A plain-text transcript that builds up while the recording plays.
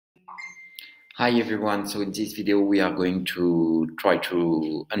Hi everyone, so in this video we are going to try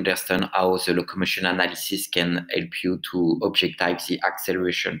to understand how the locomotion analysis can help you to objectivize the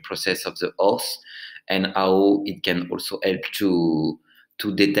acceleration process of the horse and how it can also help to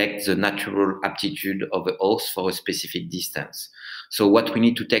detect the natural aptitude of a horse for a specific distance. So what we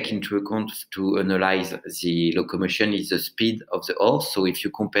need to take into account to analyze the locomotion is the speed of the horse. So if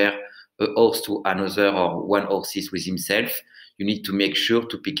you compare a horse to another or one horse is with himself, you need to make sure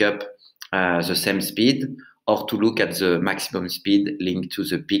to pick up the same speed, or to look at the maximum speed linked to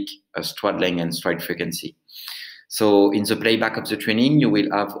the peak stride length and stride frequency. So in the playback of the training, you will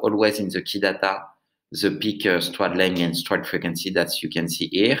have always in the key data the peak stride length and stride frequency that you can see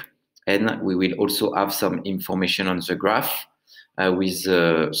here. And we will also have some information on the graph with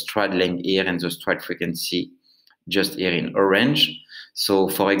the stride length here and the stride frequency just here in orange. So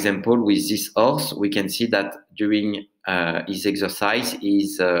for example, with this horse, we can see that during his exercise,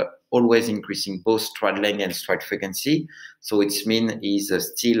 he's always increasing both stride length and stride frequency. So it means he's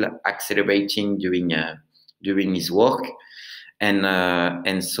still accelerating during his work.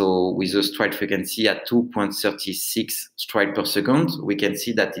 And so with the stride frequency at 2.36 stride per second, we can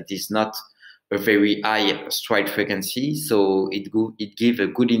see that it is not a very high stride frequency. So it gives a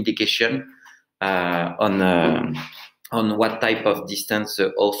good indication on what type of distance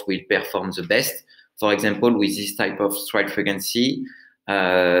the horse will perform the best. For example, with this type of stride frequency,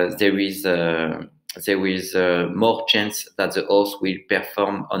 there is more chance that the horse will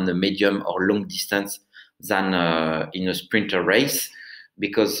perform on a medium or long distance than in a sprinter race,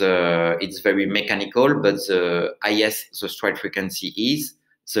 because it's very mechanical. But the higher the stride frequency is,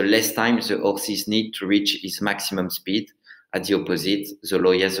 the less time the horses need to reach his maximum speed. At the opposite, the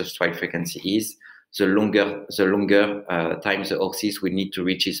lower the stride frequency is, the longer time the horses will need to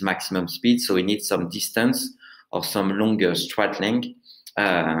reach his maximum speed. So he needs some distance or some longer stride length,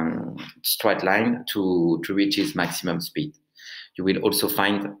 stride line to reach his maximum speed. You will also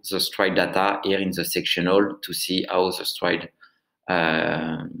find the stride data here in the sectional to see how the stride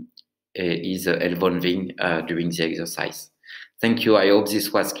is evolving during the exercise. Thank you. I hope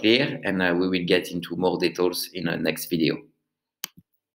this was clear, and we will get into more details in the next video.